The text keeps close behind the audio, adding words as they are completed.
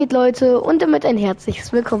Leute, und damit ein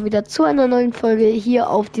herzliches Willkommen wieder zu einer neuen Folge hier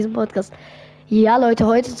auf diesem Podcast. Ja, Leute,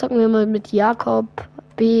 heute zocken wir mal mit Jakob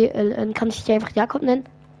BLN. Kann ich dich einfach Jakob nennen?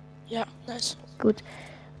 Ja, nice. Gut.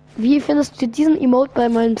 Wie findest du diesen Emote bei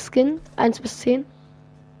meinem Skin? 1 bis 10?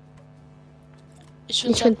 Ich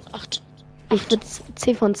würde Ich sagen find- 8. Ich würde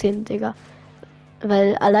 10 von 10, Digga.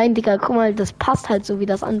 Weil allein, Digga, guck mal, das passt halt so, wie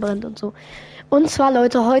das anbrennt und so. Und zwar,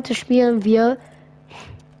 Leute, heute spielen wir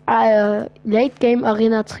Late Game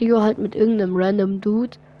Arena Trio halt mit irgendeinem random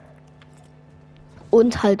Dude.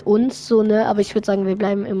 Und halt uns, so, ne? Aber ich würde sagen, wir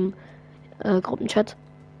bleiben im Gruppenchat.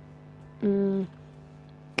 Genau.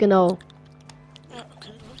 Ja, okay,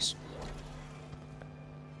 nice.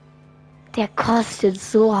 Der kostet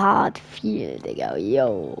so hart viel, Digga.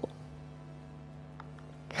 Yo.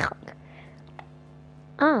 Krank.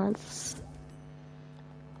 Das.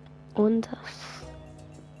 Und das.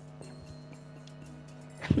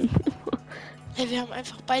 Hey, wir haben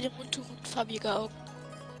einfach beide Mundtuch und farbige Augen.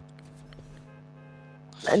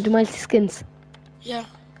 Du meinst die Skins. Ja,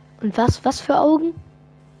 Und was für Augen?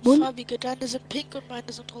 Mund? farbige. Deine sind pink und meine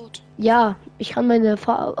sind rot. Ja, ich kann meine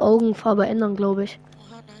Augenfarbe ändern, glaube ich.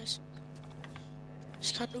 Oha, nice.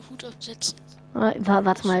 Ich kann nur Hut aufsetzen.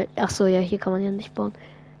 Warte mal. Ach so, ja, hier kann man ja nicht bauen.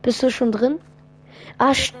 Bist du schon drin? Ah, Nee,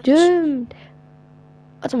 noch nicht. stimmt.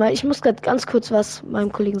 Warte mal, ich muss gerade ganz kurz was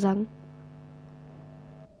meinem Kollegen sagen.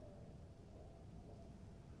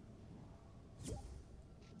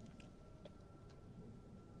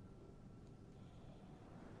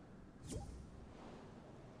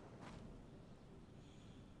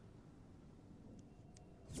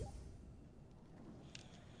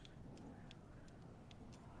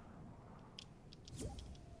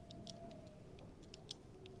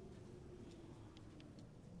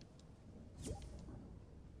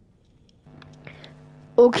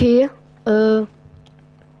 Okay,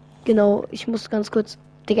 genau, ich muss ganz kurz.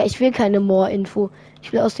 Digga, ich will keine More-Info.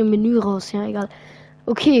 Ich will aus dem Menü raus, ja, egal.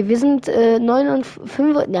 Okay, wir sind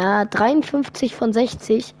 53 von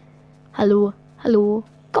 60. Hallo, hallo.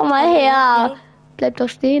 Komm mal Hallo, her. ja. Bleib doch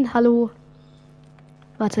stehen, hallo.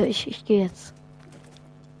 Warte, ich gehe jetzt.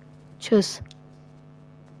 Tschüss.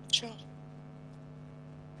 Ciao.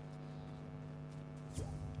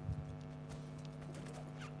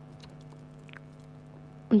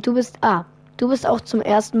 Und du bist auch zum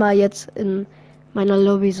ersten Mal jetzt in meiner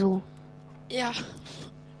Lobby so. Ja.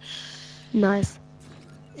 Nice.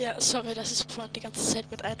 Ja, sorry, dass ich vorhin die ganze Zeit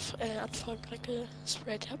mit Anfragen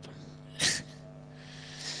reingesprayt habe.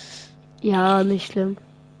 Ja, nicht schlimm.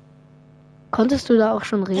 Konntest du da auch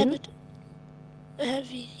schon reden?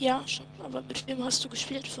 Wie? Ja, schon. Aber mit wem hast du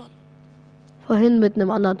gespielt von? Vorhin mit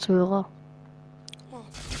einem anderen Zuhörer. Oh.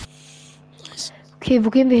 Nice. Okay, wo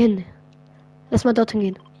gehen wir hin? Lass mal dorthin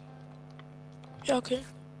gehen. Ja, okay.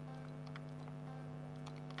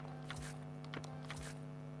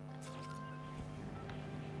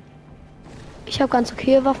 Ich habe ganz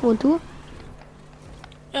okay Waffen und du?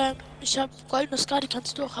 Ich habe goldene Scar, die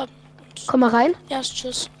kannst du auch haben. Und Komm mal rein. ja,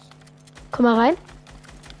 tschüss. Komm mal rein.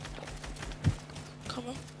 Komm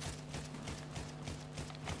mal.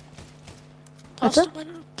 Warte.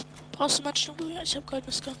 Brauchst du meine Schnur? Ja, ich habe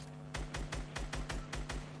goldene Scar.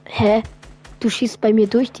 Hä? Du schießt bei mir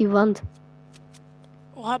durch die Wand.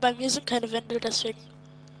 Oha, bei mir sind keine Wände, deswegen.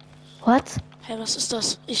 What? Hä, was ist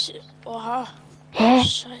das? Oha. Hä?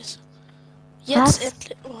 Scheiße. Was? Jetzt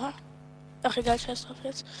endlich. Oha. Ach, egal, scheiß drauf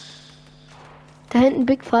jetzt. Da hinten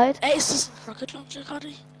Big Fight. Ey, ist das ein Rocket Launcher gerade?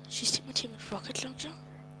 Schießt jemand hier mit Rocket Launcher?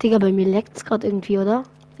 Digga, bei mir leckt's gerade irgendwie, oder?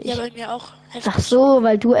 Ja, bei mir auch. Heftig. Ach so,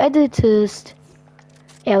 weil du editest.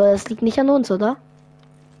 Ja, aber das liegt nicht an uns, oder?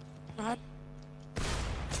 Nein.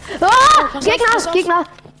 Ah! pass Gegner! auf, pass auf. Gegner!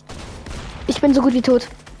 Ich bin so gut wie tot.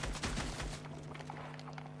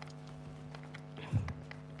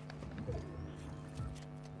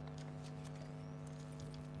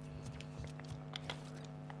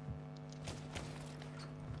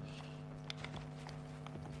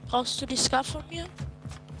 Brauchst du die Scar von mir?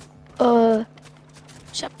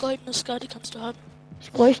 Ich habe goldene Scar, die kannst du haben.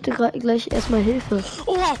 Ich bräuchte gleich erstmal Hilfe.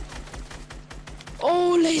 Oha!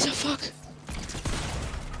 Oh, Laserfuck!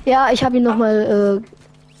 Ja, ich habe ihn nochmal,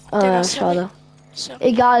 Digga, sorry. schade. Sorry.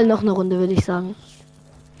 Egal, noch eine Runde, würde ich sagen.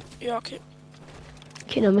 Ja, okay.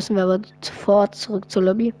 Okay, dann müssen wir aber sofort zurück zur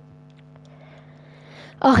Lobby.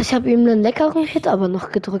 Ach, ich habe ihm einen leckeren Hit aber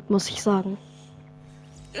noch gedrückt, muss ich sagen.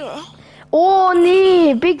 Ja. Oh,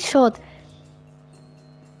 nee, Big Shot.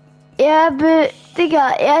 Digga,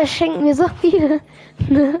 er schenkt mir so viel.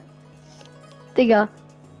 Digga.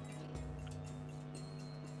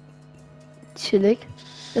 Chillig.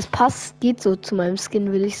 Das passt, geht so zu meinem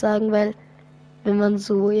Skin, würde ich sagen, weil wenn man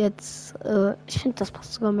so jetzt, ich finde, das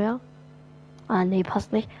passt sogar mehr. Ah, nee,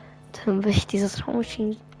 passt nicht. Dann will ich dieses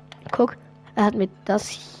Raumschienen. Guck, er hat mir das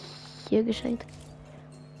hier geschenkt.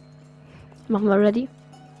 Machen wir ready?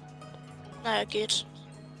 Naja, geht.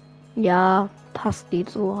 Ja, passt, geht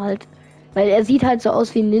so halt. Weil er sieht halt so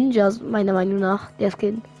aus wie ein Ninja, meiner Meinung nach, der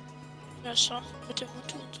Skin. Ja, schon. Mit dem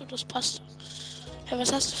Hut und so, das passt. Ja,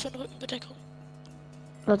 was hast du für eine Rückenbedeckung?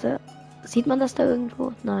 Warte, sieht man das da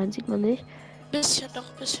irgendwo? Nein, sieht man nicht. Bisschen, doch,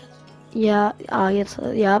 ein bisschen. Ja, jetzt,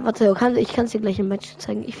 ja, warte, ich kann es dir gleich im Match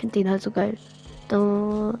zeigen. Ich finde den halt so geil.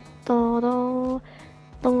 Da, da,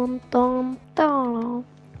 da, da, da.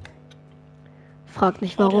 Frag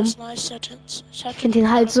nicht Oh, warum. der ist nice, der Tins. Ich finde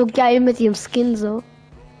den halt so geil mit dem Skin so.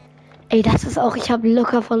 Ey, das ist auch, ich habe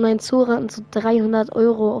locker von meinen Zuhörern so 300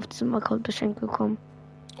 Euro auf diesem Account geschenkt bekommen.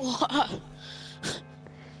 Oha.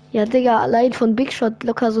 Ja, Digga, allein von Big Shot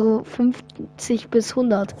locker so 50 bis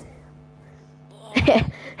 100.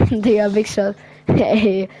 Digga, Big Shot.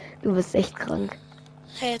 Ey, du bist echt krank.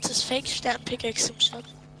 Hey, jetzt ist Fake Stern Pickaxe im Shop.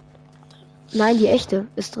 Nein, die echte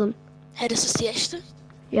ist drin. Hey, das ist die echte?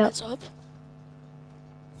 Ja. Als ob.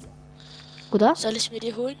 Oder? Soll ich mir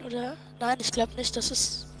die holen oder? Nein, ich glaube nicht. Das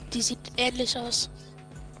ist. Die sieht ähnlich aus.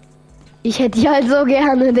 Ich hätte die halt so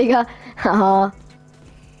gerne, Digga. Haha.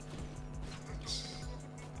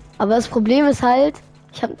 Aber das Problem ist halt,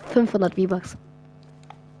 ich habe 500 V-Bucks.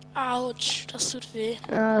 Autsch, das tut weh.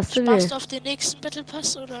 Ja, das tut weh. Sparst du auf den nächsten Battle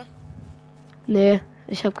Pass oder? Nee,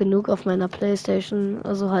 ich habe genug auf meiner Playstation.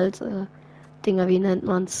 Also halt, Dinger, wie nennt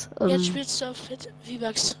man's? Jetzt spielst du auf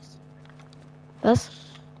V-Bucks. Was?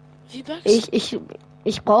 V-Bucks?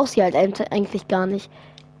 Ich brauch sie halt eigentlich gar nicht.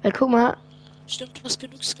 Weil guck mal. Stimmt, du hast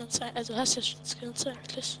genug Skins, also hast ja schon Skins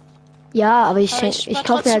eigentlich. Ja, aber ich kaufe mir halt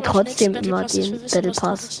auf den trotzdem nächsten immer Battle Pass, ich den will wissen, Battle was drin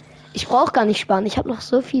Pass. ist. Ich brauche gar nicht sparen. Ich habe noch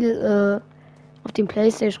so viel auf dem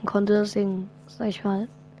Playstation-Konto, deswegen sag ich mal.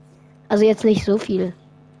 Also jetzt nicht so viel.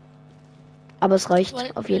 Aber es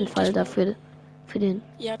reicht auf jeden Fall dafür. Für den.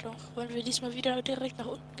 Ja doch. Wollen wir diesmal wieder direkt nach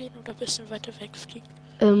unten gehen oder ein bisschen weiter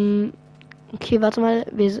wegfliegen? Okay, warte mal.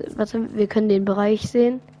 Wir können den Bereich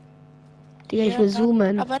sehen. Digga, ich will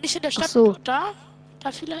zoomen. Aber nicht in der Stadt. Ach so. Da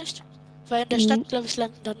vielleicht? Weil in der Stadt, glaube ich,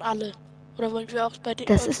 landen dann alle. Oder wollen wir auch bei den...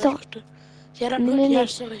 Das ist doch... Ja, dann Nee. Ja,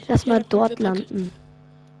 sorry. Lass mal dann dort landen.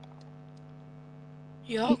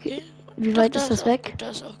 Ja, okay. Wie Doch, weit ist das weg? Da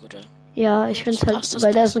ist auch gut. Ja, ich finde es halt,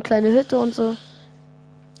 weil da ist eine kleine Hütte und so.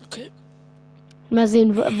 Okay. Mal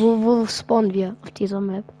sehen, wo spawnen wir auf dieser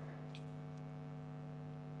Map.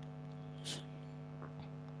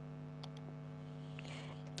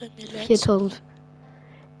 Bei mir lädt's. 4000.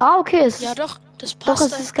 Ah, okay, Ja, doch, das passt. Doch,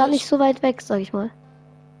 es ist gar nicht so weit weg, sag ich mal.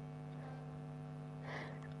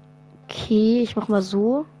 Okay, ich mach mal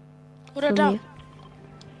so. Oder So, da. nee.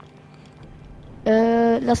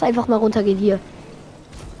 Lass einfach mal runtergehen hier.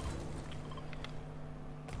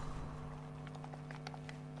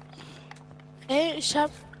 Hey, ich hab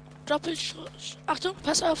Achtung,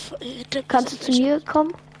 pass auf. Kannst du zu mir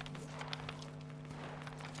kommen?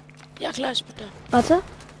 Ja, klar, ich bin da. Warte.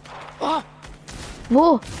 Oh,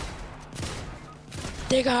 Wo?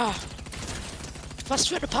 Digga. Was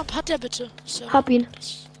für eine Pump hat der bitte? So. Hab ihn.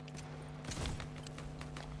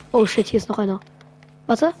 Oh shit, hier ist noch einer.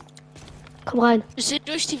 Warte. Komm rein. Ich sehe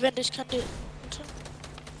durch die Wände, ich kann dir.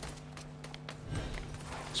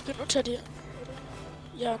 Ich bin unter dir.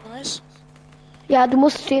 Ja, nice. Ja, du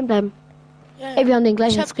musst stehen bleiben. Ja, ja. Ey, wir haben den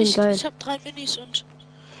gleichen Skin, geil. Ich hab 3 Minis und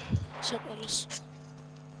ich hab alles.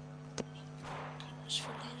 Ich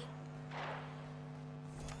verliere.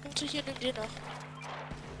 Bitte hier, nimm dir nach.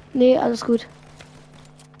 Nee, alles gut.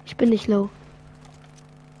 Ich bin nicht low.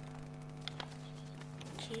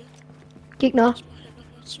 Okay, Gegner. ich mach hier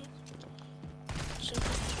nochmal zu. So,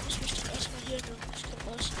 ich muss mich dann erstmal hier, ich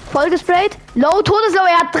komm raus. Voll gesprayt. Low, Todeslow.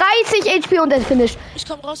 Er hat 30 HP und er finished. Ich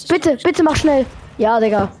komm raus. Bitte mach schnell. Ja,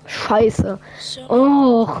 Digga. Scheiße. So.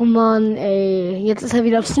 Och, Mann, ey. Jetzt ist er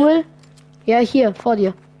wieder full. Ja, hier, vor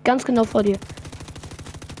dir. Ganz genau vor dir.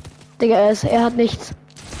 Digga, er hat nichts.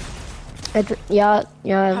 Ja,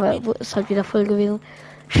 ist halt wieder voll gewesen.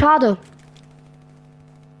 Schade.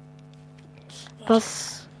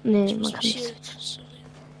 Was? Nee, Ich muss man kann mich nicht.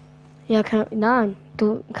 healen. Sorry. Ja, nein,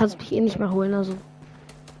 du kannst mich eh nicht mehr holen, also.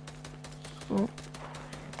 Oh.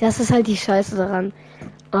 Das ist halt die Scheiße daran.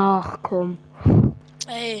 Ach, komm.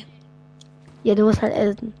 Ey, Ja, du musst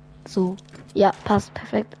halt so. Ja, passt,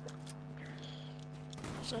 perfekt.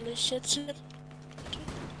 soll ich jetzt hin?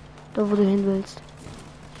 Da, wo du hin willst.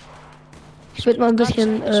 Ich würde mal ein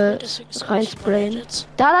bisschen reinsprayen.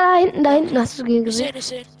 Da hinten, hast du ihn gesehen? Ich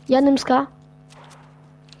seh. Ja, nimm Scar.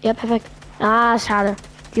 Ja, perfekt. Ah, schade.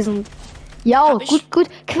 Ja, Hab ich. gut.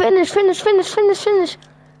 Finish.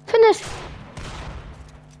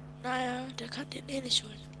 Naja, der kann den eh nicht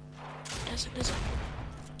holen. Der ist in der Sonne.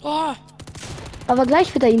 Oh, Aber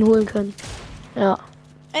gleich wird er ihn holen können. Ja.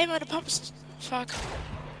 ey, meine Pumps. Fuck.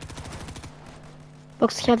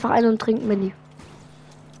 Box dich einfach ein und trink Mini.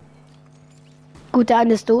 Gut, der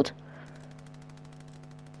eine ist tot.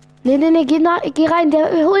 Nee, geh rein,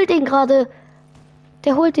 der holt den gerade.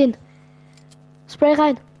 Der holt den. Spray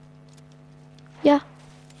rein. Ja,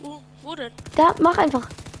 Wo denn? da, mach einfach.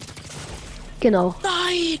 Genau.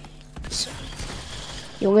 Nein! So,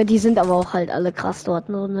 Junge, die sind aber auch halt alle krass dort,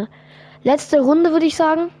 ne? Letzte Runde, würde ich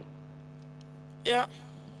sagen. ja.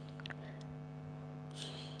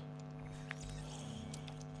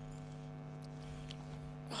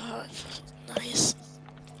 Oh, einfach nice.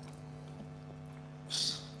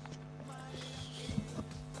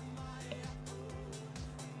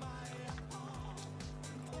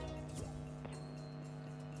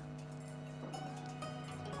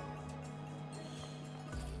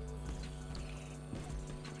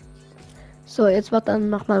 So, jetzt wird dann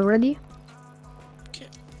mach mal ready. Okay.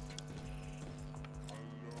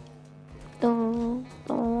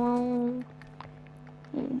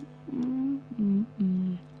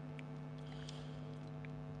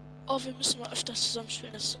 Oh, wir müssen mal öfter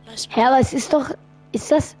zusammenspielen, das ist so nice. Hä, aber es ist doch.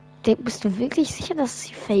 Ist das. Bist du wirklich sicher, dass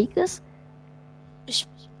sie fake ist? Ich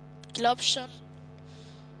glaube schon.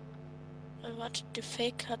 Warte, die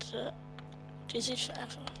Fake hatte. Die sieht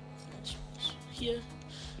einfach. Hier.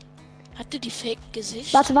 Hatte die Fake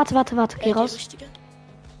Gesicht? Warte. Geh Die raus. richtige?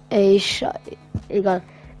 Ey, egal.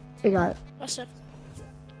 Was denn?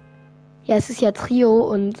 Ja, es ist ja Trio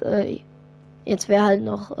und jetzt wäre halt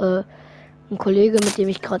noch ein Kollege, mit dem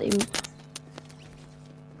ich gerade eben.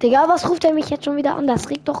 Digga, was ruft er mich jetzt schon wieder an? Das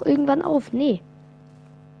regt doch irgendwann auf. Nee.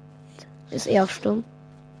 Ist eher auf stumm.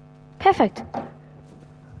 Perfekt.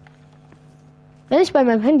 Wenn ich bei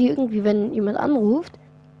meinem Handy irgendwie, wenn jemand anruft,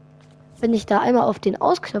 wenn ich da einmal auf den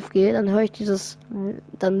Ausknopf gehe, dann höre ich dieses,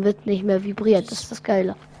 dann wird nicht mehr vibriert. Das ist das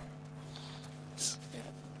Geile.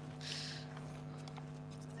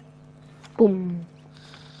 Bumm.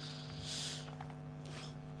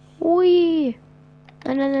 Ui.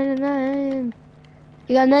 Nein.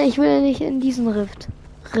 Egal, nein, ich will ja nicht in diesen Rift.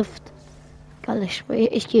 Egal,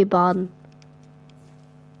 ich gehe baden.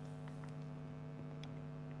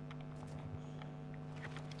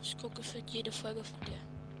 Ich gucke für jede Folge von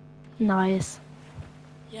dir. Nice.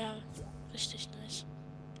 Ja, richtig nice.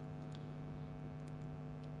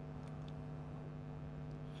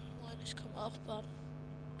 Moin, ich komme auch baden.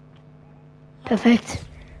 Perfekt.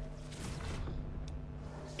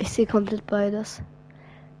 Ich sehe komplett beides.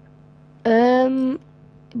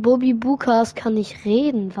 Bobby Bukas kann nicht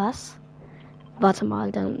reden, was? Warte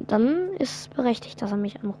mal, dann ist es berechtigt, dass er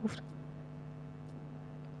mich anruft.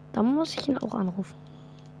 Dann muss ich ihn auch anrufen.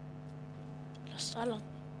 Lass da lang.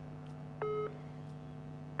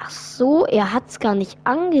 Ach so, er hat's gar nicht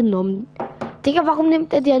angenommen. Digga, warum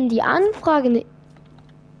nimmt er denn die Anfrage nicht?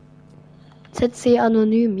 ZC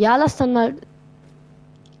anonym. Ja, lass dann mal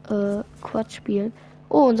Quatsch spielen.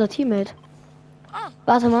 Oh, unser Teammate. Ah,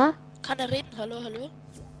 Warte mal. kann er reden? Hallo?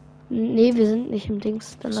 Nee, wir sind nicht im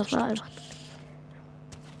Dings. Dann lass mal einfach.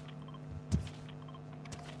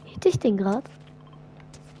 Hielt ich den gerade?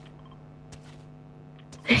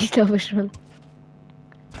 Ich glaube schon.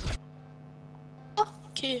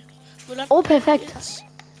 Okay. Wo landen Oh, wir perfekt. jetzt?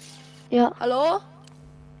 Ja. Hallo?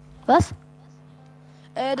 Was?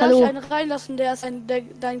 Darf Hallo. ich einen reinlassen? Der ist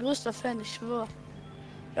dein größter Fan, ich schwöre.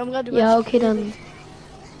 Wir haben gerade über Ja, dich okay, geredet.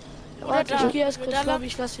 dann. Warte, da, ich gehe erst wo kurz da Lobby,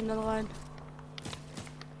 ich lasse ihn dann rein.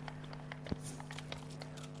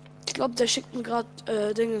 Ich glaube, der schickt mir gerade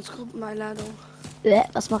Dinge ins Gruppeneinladung.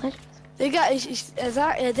 Was mache ich? Digga,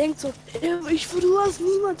 er denkt so, du hast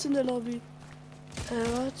niemand in der Lobby.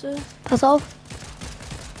 Warte. Pass auf.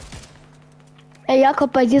 Ey,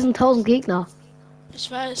 Jakob, bei dir sind 1000 Gegner. Ich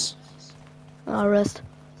weiß. Ah, Rest.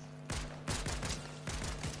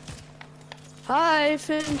 Hi,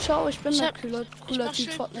 Finn, ciao, ich bin Ich der hab- cooler ich mach Typ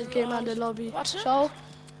schön Fortnite-Gamer in der Lobby. Warte. Ciao.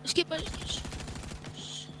 Ich gebe euch.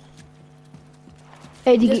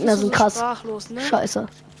 Ey, die Jetzt Gegner bist du sind so krass. sprachlos, ne? Scheiße.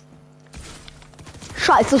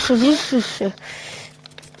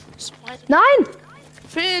 Nein!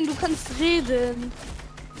 Finn, du kannst reden.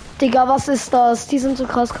 Digga, was ist das? Die sind so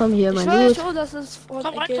krass. Komm hier, Ich mein weiß Loot. schon, das ist rein,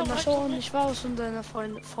 Fortnite-Gamer komm rein, schon. komm rein. Ich war auch schon in deiner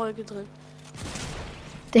Folge drin.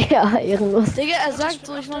 Der ehrenlos. Digga, er ich sagt bin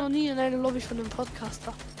so, auch ich war da. noch nie in einer Lobby von einem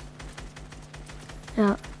Podcaster.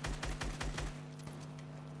 Ja.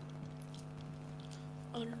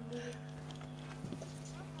 Oh, nö.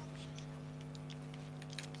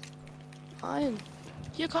 Nein.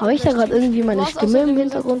 Hier kommt Habe ich da gerade irgendwie meine Du hast Stimme außerdem im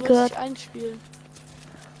gesagt, Hintergrund du wolltest gehört? dich einspielen.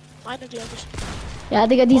 meine, glaube ich. Ja,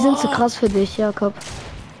 Digga, die sind zu Oh. krass für dich, Jakob.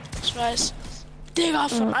 Ich weiß. Digga,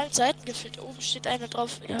 von allen Seiten gefällt. Oben steht einer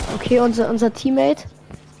drauf. Ja. Okay, unser Teammate.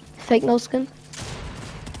 Fake No Skin.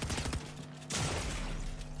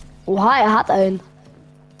 Oha, er hat einen.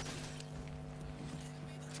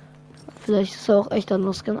 Vielleicht ist er auch echter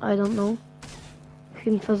No Skin, I don't know. Auf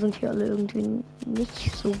jeden Fall sind hier alle irgendwie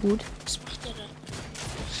nicht so gut. Was macht der da?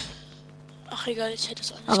 Ach egal, ich hätte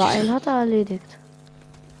es auch nicht. Aber einen hat er erledigt.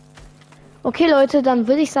 Okay, Leute, dann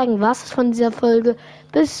würde ich sagen, was ist von dieser Folge.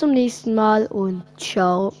 Bis zum nächsten Mal und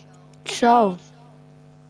ciao. Ciao.